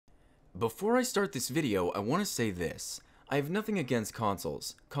Before I start this video, I want to say this. I have nothing against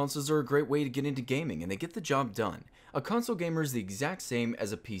consoles. Consoles are a great way to get into gaming and they get the job done. A console gamer is the exact same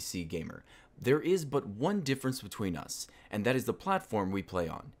as a PC gamer. There is but one difference between us, and that is the platform we play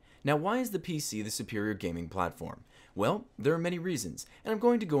on. Now, why is the PC the superior gaming platform? Well, there are many reasons, and I'm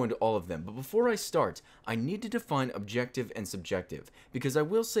going to go into all of them, but before I start, I need to define objective and subjective, because I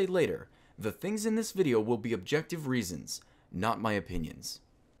will say later, the things in this video will be objective reasons, not my opinions.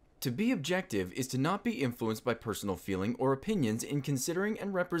 To be objective is to not be influenced by personal feeling or opinions in considering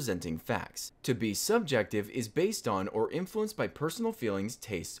and representing facts. To be subjective is based on or influenced by personal feelings,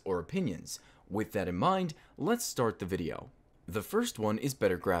 tastes, or opinions. With that in mind, let's start the video. The first one is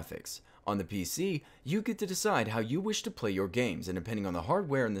better graphics. On the PC, you get to decide how you wish to play your games, and depending on the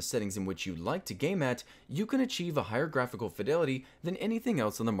hardware and the settings in which you like to game at, you can achieve a higher graphical fidelity than anything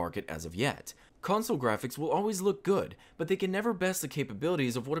else on the market as of yet. Console graphics will always look good, but they can never best the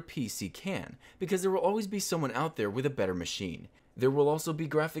capabilities of what a PC can, because there will always be someone out there with a better machine. There will also be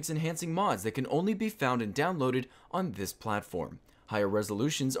graphics enhancing mods that can only be found and downloaded on this platform. Higher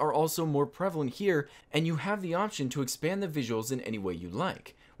resolutions are also more prevalent here, and you have the option to expand the visuals in any way you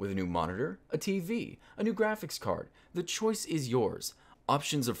like. With a new monitor, a TV, a new graphics card, the choice is yours.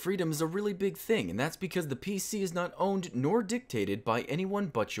 Options of freedom is a really big thing, and that's because the PC is not owned nor dictated by anyone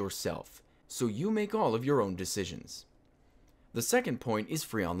but yourself. So you make all of your own decisions. The second point is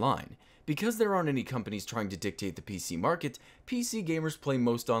free online. Because there aren't any companies trying to dictate the PC market, PC gamers play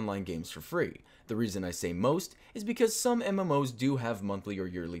most online games for free. The reason I say most is because some MMOs do have monthly or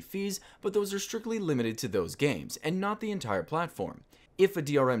yearly fees, but those are strictly limited to those games, and not the entire platform. If a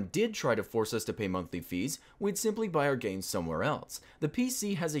DRM did try to force us to pay monthly fees, we'd simply buy our games somewhere else. The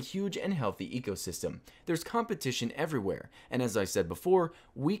PC has a huge and healthy ecosystem. There's competition everywhere, and as I said before,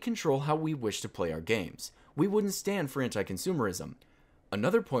 we control how we wish to play our games. We wouldn't stand for anti-consumerism.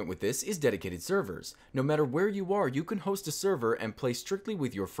 Another point with this is dedicated servers. No matter where you are, you can host a server and play strictly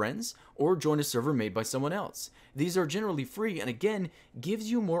with your friends, or join a server made by someone else. These are generally free and again, gives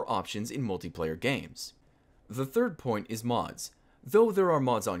you more options in multiplayer games. The third point is mods. Though there are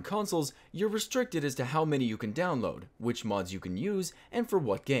mods on consoles, you're restricted as to how many you can download, which mods you can use, and for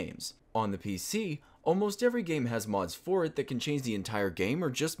what games. On the PC, almost every game has mods for it that can change the entire game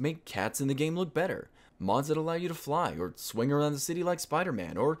or just make cats in the game look better. Mods that allow you to fly or swing around the city like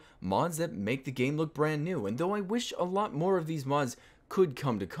Spider-Man, or mods that make the game look brand new. And though I wish a lot more of these mods could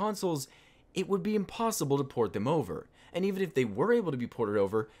come to consoles, it would be impossible to port them over. And even if they were able to be ported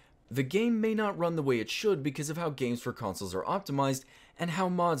over, the game may not run the way it should because of how games for consoles are optimized and how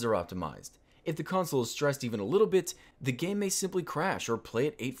mods are optimized. If the console is stressed even a little bit, the game may simply crash or play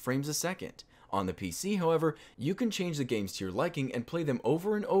at 8 frames a second. On the PC, however, you can change the games to your liking and play them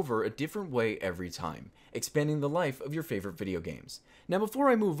over and over a different way every time, expanding the life of your favorite video games. Now, before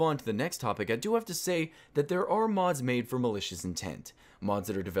I move on to the next topic, I do have to say that there are mods made for malicious intent. Mods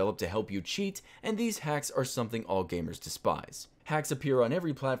that are developed to help you cheat, and these hacks are something all gamers despise. Hacks appear on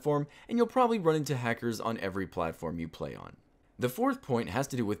every platform, and you'll probably run into hackers on every platform you play on. The fourth point has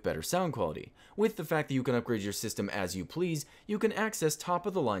to do with better sound quality. With the fact that you can upgrade your system as you please, you can access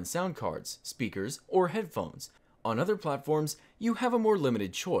top-of-the-line sound cards, speakers, or headphones. On other platforms, you have a more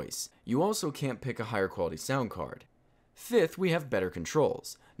limited choice. You also can't pick a higher quality sound card. Fifth, we have better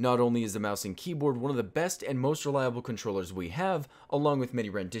controls. Not only is the mouse and keyboard one of the best and most reliable controllers we have, along with many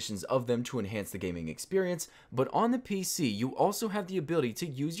renditions of them to enhance the gaming experience, but on the PC you also have the ability to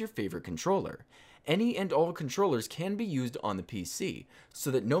use your favorite controller. Any and all controllers can be used on the PC, so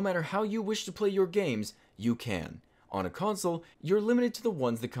that no matter how you wish to play your games, you can. On a console, you're limited to the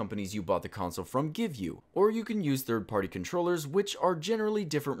ones the companies you bought the console from give you, or you can use third-party controllers, which are generally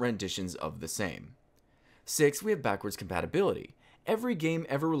different renditions of the same. 6. We have backwards compatibility. Every game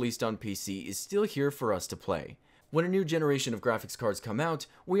ever released on PC is still here for us to play. When a new generation of graphics cards come out,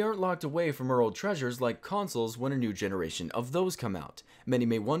 we aren't locked away from our old treasures like consoles when a new generation of those come out. Many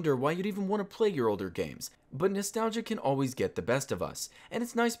may wonder why you'd even want to play your older games, but nostalgia can always get the best of us, and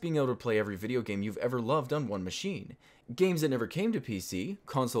it's nice being able to play every video game you've ever loved on one machine. Games that never came to PC,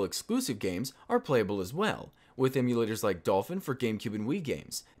 console-exclusive games, are playable as well, with emulators like Dolphin for GameCube and Wii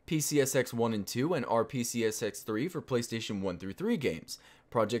games, PCSX 1 and 2 and RPCSX 3 for PlayStation 1 through 3 games,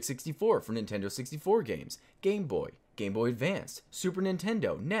 Project 64 for Nintendo 64 games, Game Boy, Game Boy Advance, Super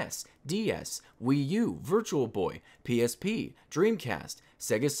Nintendo, NES, DS, Wii U, Virtual Boy, PSP, Dreamcast,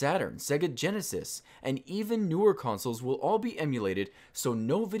 Sega Saturn, Sega Genesis, and even newer consoles will all be emulated, so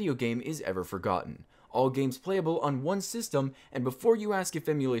no video game is ever forgotten. All games playable on one system, and before you ask if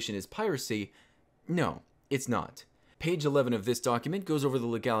emulation is piracy, no, it's not. Page 11 of this document goes over the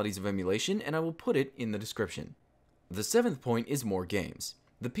legalities of emulation, and I will put it in the description. The seventh point is more games.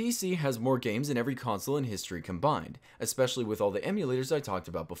 The PC has more games than every console in history combined, especially with all the emulators I talked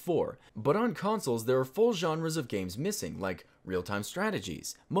about before, but on consoles there are full genres of games missing, like real-time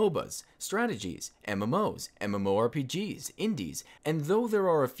strategies, MOBAs, strategies, MMOs, MMORPGs, indies, and though there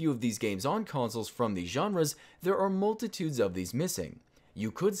are a few of these games on consoles from these genres, there are multitudes of these missing.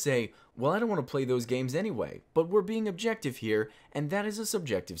 You could say, well, I don't want to play those games anyway, but we're being objective here, and that is a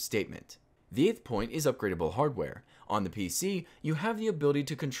subjective statement. The 8th point is upgradable hardware. On the PC, you have the ability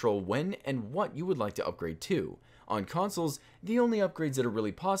to control when and what you would like to upgrade to. On consoles, the only upgrades that are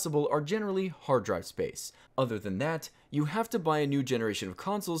really possible are generally hard drive space. Other than that, you have to buy a new generation of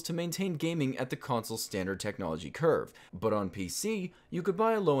consoles to maintain gaming at the console standard technology curve. But on PC, you could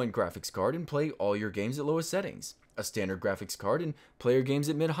buy a low-end graphics card and play all your games at lowest settings, a standard graphics card and play your games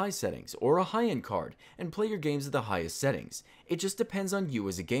at mid-high settings, or a high-end card and play your games at the highest settings. It just depends on you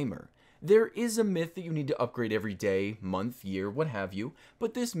as a gamer. There is a myth that you need to upgrade every day, month, year, what have you,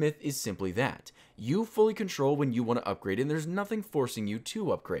 but this myth is simply that. You fully control when you want to upgrade and there's nothing forcing you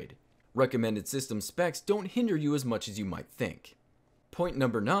to upgrade. Recommended system specs don't hinder you as much as you might think. Point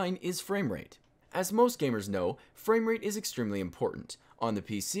number 9 is frame rate. As most gamers know, frame rate is extremely important. On the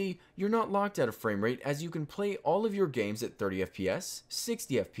PC, you're not locked at a frame rate as you can play all of your games at 30 FPS,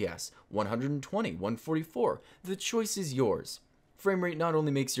 60 FPS, 120, 144. The choice is yours. Frame rate not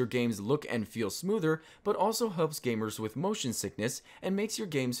only makes your games look and feel smoother, but also helps gamers with motion sickness and makes your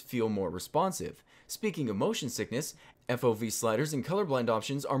games feel more responsive. Speaking of motion sickness, FOV sliders and colorblind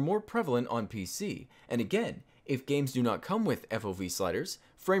options are more prevalent on PC. And again, if games do not come with FOV sliders,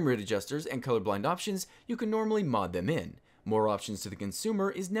 frame rate adjusters, and colorblind options, you can normally mod them in. More options to the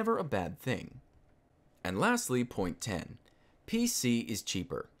consumer is never a bad thing. And lastly, point 10. PC is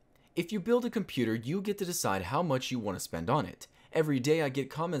cheaper. If you build a computer, you get to decide how much you want to spend on it. Every day I get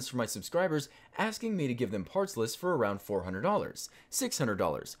comments from my subscribers asking me to give them parts lists for around $400,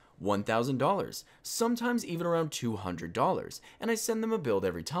 $600, $1,000, sometimes even around $200, and I send them a build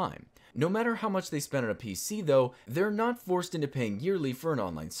every time. No matter how much they spend on a PC though, they're not forced into paying yearly for an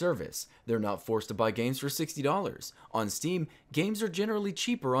online service. They're not forced to buy games for $60. On Steam, games are generally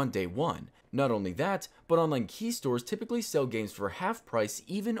cheaper on day one. Not only that, but online key stores typically sell games for half price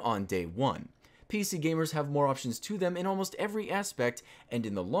even on day one. PC gamers have more options to them in almost every aspect, and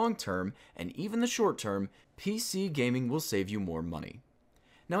in the long term, and even the short term, PC gaming will save you more money.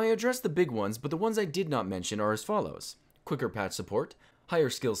 Now I addressed the big ones, but the ones I did not mention are as follows. Quicker patch support, higher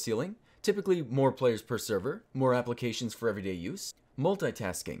skill ceiling, typically more players per server, more applications for everyday use,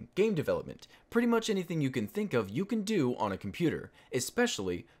 multitasking, game development, pretty much anything you can think of you can do on a computer,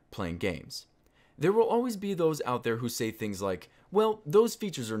 especially playing games. There will always be those out there who say things like, well, those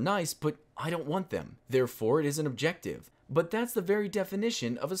features are nice, but I don't want them, therefore it isn't objective. But that's the very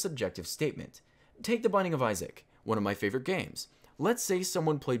definition of a subjective statement. Take The Binding of Isaac, one of my favorite games. Let's say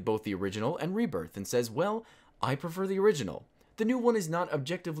someone played both the original and Rebirth and says, well, I prefer the original. The new one is not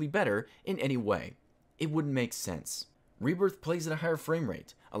objectively better in any way. It wouldn't make sense. Rebirth plays at a higher frame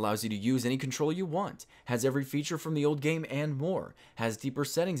rate, allows you to use any controller you want, has every feature from the old game and more, has deeper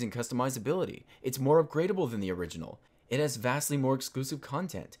settings and customizability, it's more upgradable than the original, it has vastly more exclusive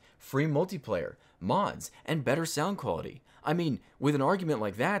content, free multiplayer, mods, and better sound quality. I mean, with an argument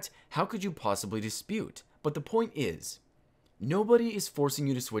like that, how could you possibly dispute? But the point is, nobody is forcing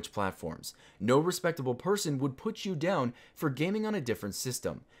you to switch platforms. No respectable person would put you down for gaming on a different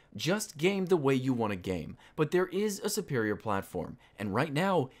system. Just game the way you want to game. But there is a superior platform, and right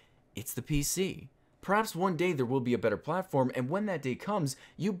now, it's the PC. Perhaps one day there will be a better platform, and when that day comes,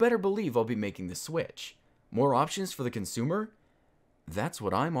 you better believe I'll be making the switch. More options for the consumer? That's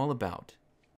what I'm all about.